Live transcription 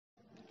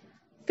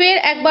ফের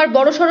একবার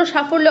বড়সড়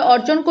সাফল্য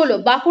অর্জন করল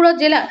বাঁকুড়া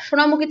জেলা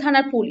সোনামুখী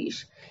থানার পুলিশ।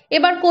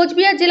 এবার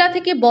কোচবিহার জেলা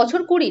থেকে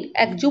বছর 20-র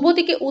এক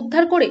যুবতীকে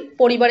উদ্ধার করে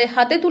পরিবারের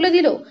হাতে তুলে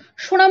দিল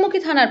সোনামুখী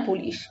থানার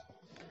পুলিশ।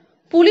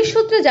 পুলিশ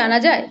সূত্রে জানা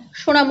যায়,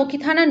 সোনামুখী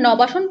থানার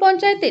নবাসন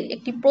পঞ্চায়েতের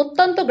একটি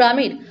প্রত্যন্ত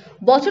গ্রামের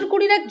বছর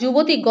 20-র এক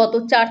যুবতী গত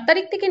 4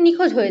 তারিখ থেকে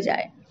নিখোঁজ হয়ে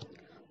যায়।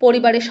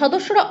 পরিবারের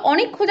সদস্যরা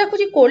অনেক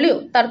খোঁজাখুঁজি করলেও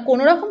তার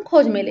কোনো রকম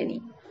খোঁজ মেলেনি।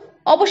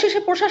 অবশেষে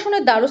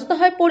প্রশাসনের দ্বারস্থ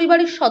হয়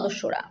পরিবারের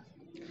সদস্যরা।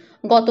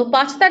 গত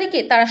 5 তারিখে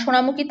তারা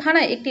সোনামুখী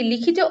থানায় একটি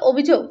লিখিত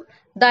অভিযোগ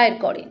দায়ের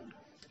করে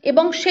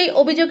এবং সেই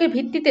অভিযোগের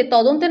ভিত্তিতে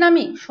তদন্তে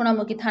নামে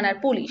সোনামুখী থানার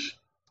পুলিশ।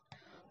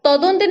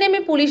 তদন্তে নেমে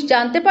পুলিশ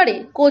জানতে পারে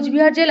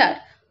কোচবিহার জেলার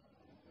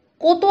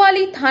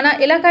কোতোয়ালি থানা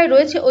এলাকায়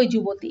রয়েছে ওই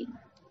যুবতী।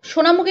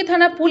 সোনামুখী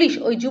থানা পুলিশ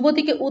ওই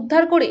যুবতীকে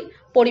উদ্ধার করে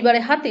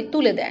পরিবারের হাতে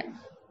তুলে দেন।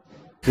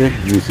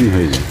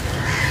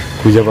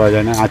 খুঁজে পাওয়া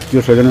যায় না,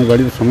 আত্মীয় স্বজনের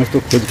বাড়ির সমস্ত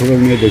খোঁজ খবর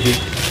নিয়ে দেখি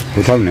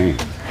কোথাও নেই।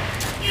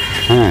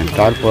 হ্যাঁ,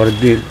 তারপরের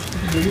দিন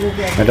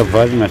একটা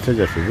ভয়েস মেসেজ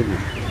আসে,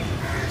 বুঝলেন।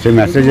 সেই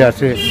মেসেজে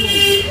আসে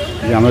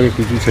যে আমাকে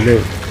কিছু ছেলে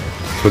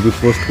ছবি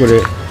পোস্ট করে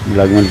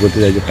ব্ল্যাকমেল করতে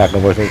চাই, যে টাকা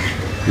পয়সা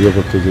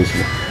করতে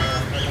চেয়েছিল।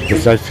 তো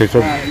স্যার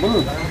সেসব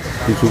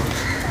কিছু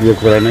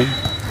করা নেই।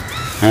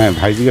 হ্যাঁ,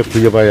 ভাইজিকে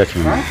খুঁজে পাওয়া যাচ্ছে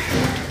না।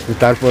 তো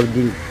তারপর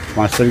দিন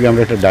 5 তারিখে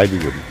আমরা একটা ডায়েরি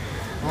করি,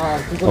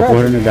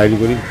 অপহরণের ডায়েরি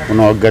করি।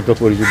 কোনো অজ্ঞাত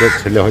পরিচিত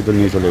ছেলে হয়তো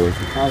নিয়ে চলে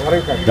গেছে।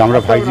 আমরা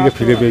ভাইজিকে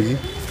ফিরে পেয়েছি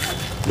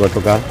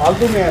গতকাল।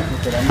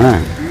 হ্যাঁ,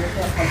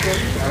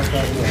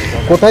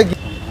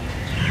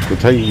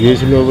 কোথায়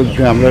গিয়েছিল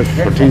বলতে আমরা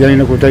সঠিক জানি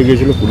না কোথায়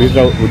গিয়েছিল।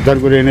 পুলিশরা উদ্ধার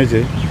করে এনেছে,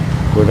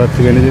 কোথার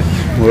থেকে এনেছে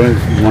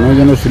মনে হয়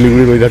যেন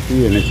শিলিগুড়ির ওই ধার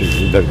থেকে এনেছে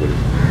উদ্ধার করে।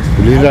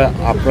 পুলিশরা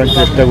আপ্রাণ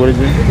চেষ্টা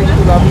করেছে।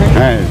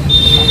 হ্যাঁ,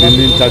 3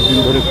 দিন 4 দিন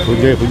ধরে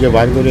খুঁজে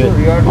বার করে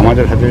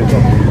আমাদের হাতে,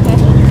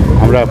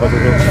 আমরা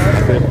আপাতত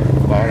হাতে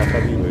পাওয়ার আশা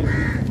দিই।